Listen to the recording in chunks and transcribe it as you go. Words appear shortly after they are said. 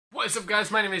What is up guys,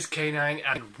 my name is K9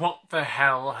 and what the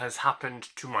hell has happened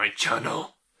to my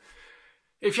channel?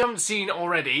 If you haven't seen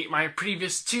already, my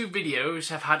previous two videos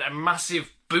have had a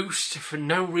massive boost for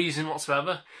no reason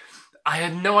whatsoever. I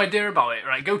had no idea about it,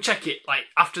 right? Go check it, like,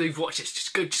 after you've watched this,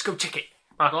 just go check it.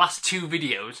 My last two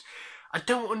videos. I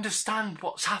don't understand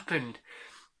what's happened.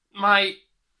 My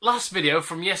last video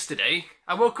from yesterday,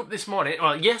 I woke up this morning,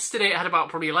 well, yesterday it had about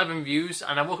probably 11 views,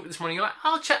 and I woke up this morning like,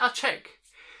 I'll check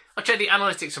the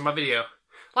analytics of my video.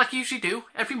 Like I usually do,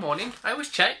 every morning, I always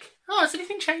check. Oh, has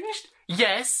anything changed?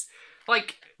 Yes.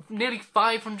 Like, nearly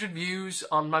 500 views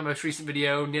on my most recent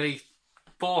video, nearly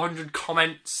 400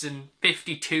 comments and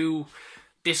 52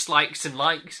 dislikes and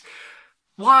likes.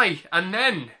 Why? And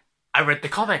then I read the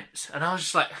comments, and I was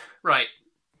just like, right.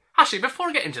 Actually, before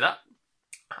I get into that,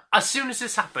 as soon as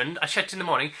this happened, I checked in the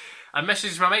morning, I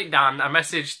messaged my mate Dan, I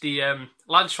messaged the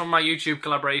lads from my YouTube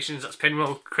collaborations, that's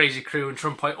Pinwheel, Crazy Crew and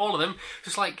Trump Point, all of them,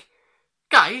 just like,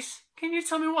 guys, can you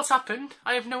tell me what's happened?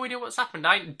 I have no idea what's happened.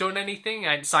 I ain't done anything,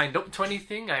 I ain't signed up to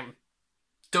anything, I ain't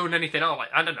done anything,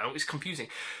 I don't know, it's confusing.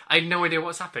 I had no idea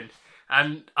what's happened.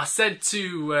 And I said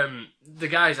to the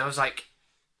guys, I was like,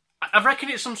 I reckon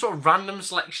it's some sort of random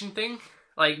selection thing.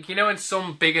 Like, you know when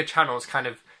some bigger channels kind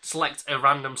of select a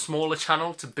random smaller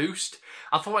channel to boost?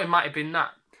 I thought it might have been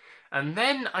that. And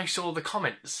then I saw the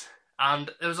comments, and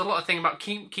there was a lot of thing about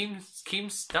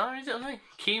Keem Star, is it something?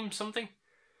 Keem something?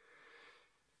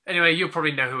 Anyway, you'll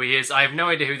probably know who he is. I have no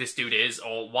idea who this dude is,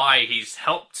 or why he's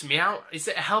helped me out. Is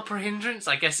it a help or a hindrance?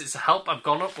 I guess it's a help. I've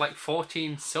gone up like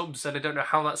 14 subs, and I don't know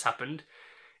how that's happened.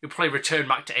 You'll probably return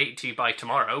back to 80 by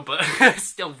tomorrow, but it's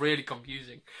still really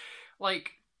confusing.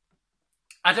 Like,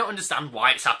 I don't understand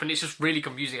why it's happened. It's just really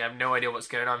confusing. I have no idea what's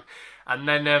going on. And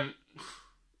then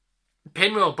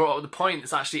Pinwheel brought up the point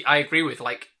that's actually I agree with.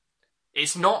 Like,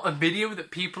 it's not a video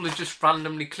that people would just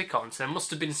randomly click on, so there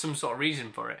must have been some sort of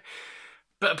reason for it.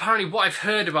 But apparently what I've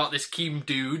heard about this Keem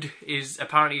dude is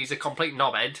apparently he's a complete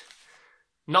knobhead.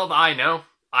 Not that I know.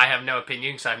 I have no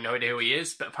opinion because I have no idea who he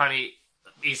is. But apparently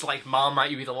he's like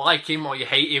Marmite. You either like him or you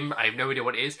hate him. I have no idea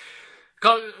what it is.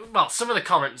 Well, some of the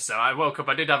comments though, I woke up,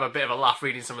 I did have a bit of a laugh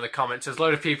reading some of the comments. There's a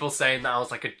load of people saying that I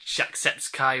was like a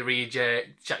Jacksepticeye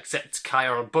reject,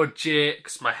 Jacksepticeye on a budget,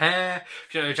 because my hair.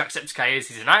 If you don't know who Jacksepticeye is,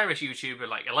 he's an Irish YouTuber,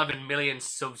 like 11 million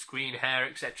subs, green hair,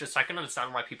 etc. So I can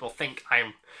understand why people think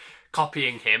I'm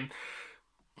copying him.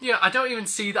 Yeah, I don't even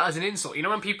see that as an insult. You know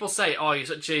when people say, oh, you're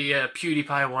such a PewDiePie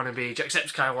wannabe,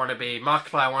 Jacksepticeye wannabe,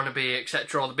 Markiplier wannabe,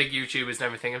 etc., all the big YouTubers and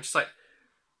everything, I'm just like,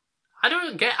 I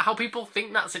don't get how people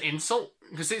think that's an insult,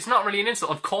 because it's not really an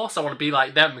insult. Of course I want to be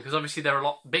like them, because obviously they're a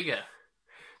lot bigger.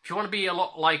 If you want to be a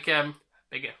lot like, bigger,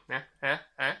 get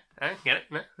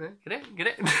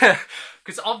it?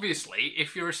 Because obviously,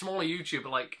 if you're a smaller YouTuber,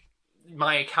 like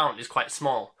my account is quite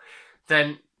small,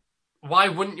 then why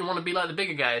wouldn't you want to be like the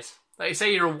bigger guys? Like, you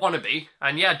say you're a wannabe,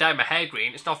 and yeah, I dyed my hair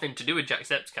green, it's nothing to do with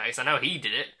Jacksepticeye, so I know he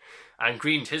did it. And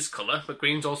green's his colour, but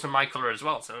green's also my colour as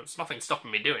well, so it's nothing stopping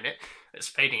me doing it. It's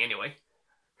fading anyway.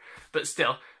 But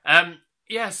still,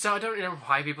 yeah, so I don't know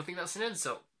why people think that's an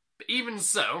insult. But even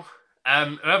so,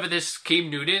 whoever this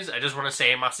Keem dude is, I just want to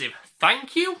say a massive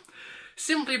thank you.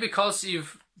 Simply because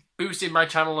you've boosted my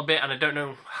channel a bit, and I don't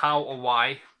know how or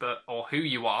why, or who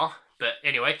you are. But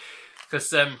anyway,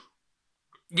 because,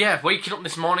 yeah, waking up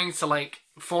this morning to like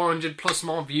 400 plus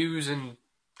more views and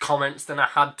comments than I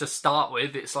had to start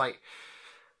with, it's like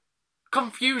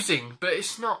confusing, but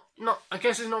it's not I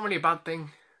guess it's not really a bad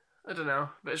thing. I don't know,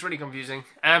 but it's really confusing.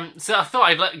 So I thought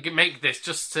I'd make this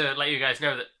just to let you guys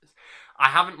know that I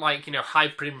haven't, like, you know,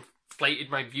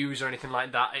 hyperinflated my views or anything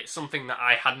like that. It's something that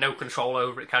I had no control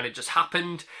over. It kind of just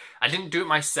happened. I didn't do it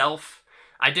myself.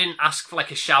 I didn't ask for like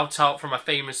a shout out from a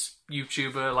famous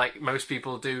YouTuber like most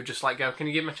people do, just like go, can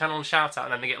you give my channel a shout out,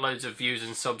 and then they get loads of views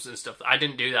and subs and stuff. I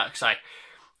didn't do that because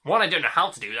one, I don't know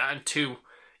how to do that, and two,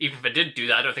 even if I did do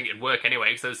that, I don't think it'd work anyway,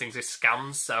 because those things are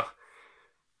scams, so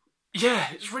yeah,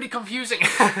 it's really confusing.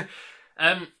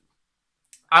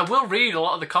 I will read a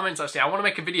lot of the comments, actually. I want to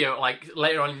make a video, like,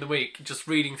 later on in the week, just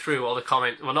reading through all the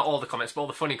comments, well, not all the comments, but all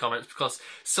the funny comments, because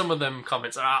some of them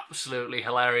comments are absolutely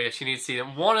hilarious. You need to see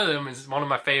them. One of them is one of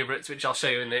my favourites, which I'll show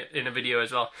you in a video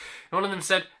as well. One of them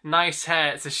said, nice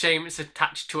hair, it's a shame it's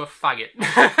attached to a faggot.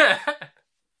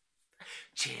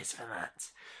 Cheers for that.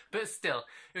 But still,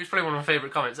 it was probably one of my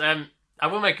favourite comments. I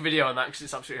will make a video on that because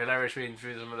it's absolutely hilarious reading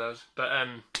through some of those. But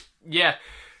yeah,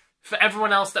 for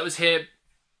everyone else that was here,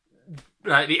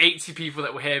 like the 80 people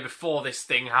that were here before this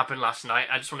thing happened last night,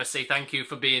 I just want to say thank you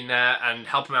for being there and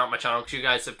helping out my channel, because you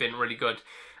guys have been really good.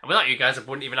 And without you guys, I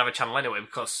wouldn't even have a channel anyway,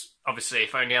 because obviously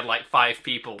if I only had like 5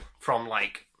 people from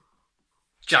like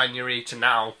January to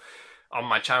now on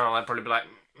my channel, I'd probably be like,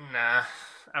 nah,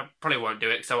 I probably won't do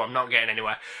it, so I'm not getting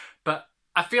anywhere. But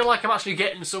I feel like I'm actually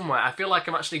getting somewhere. I feel like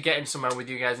I'm actually getting somewhere with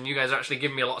you guys, and you guys are actually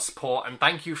giving me a lot of support, and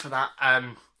thank you for that. I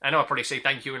know I probably say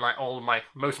thank you in like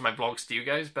most of my vlogs to you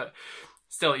guys, but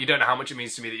still, you don't know how much it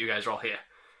means to me that you guys are all here.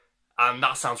 And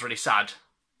that sounds really sad.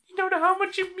 You don't know how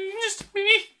much it means to me.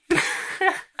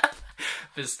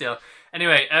 But still.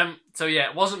 Anyway, so yeah,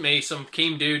 it wasn't me, some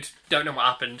keen dude, don't know what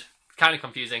happened. Kind of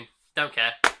confusing, don't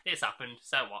care, it's happened,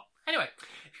 so what? Anyway,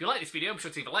 if you like this video, be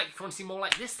sure to leave a like. If you want to see more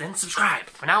like this, then subscribe.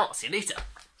 For now, I'll see you later.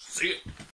 See you.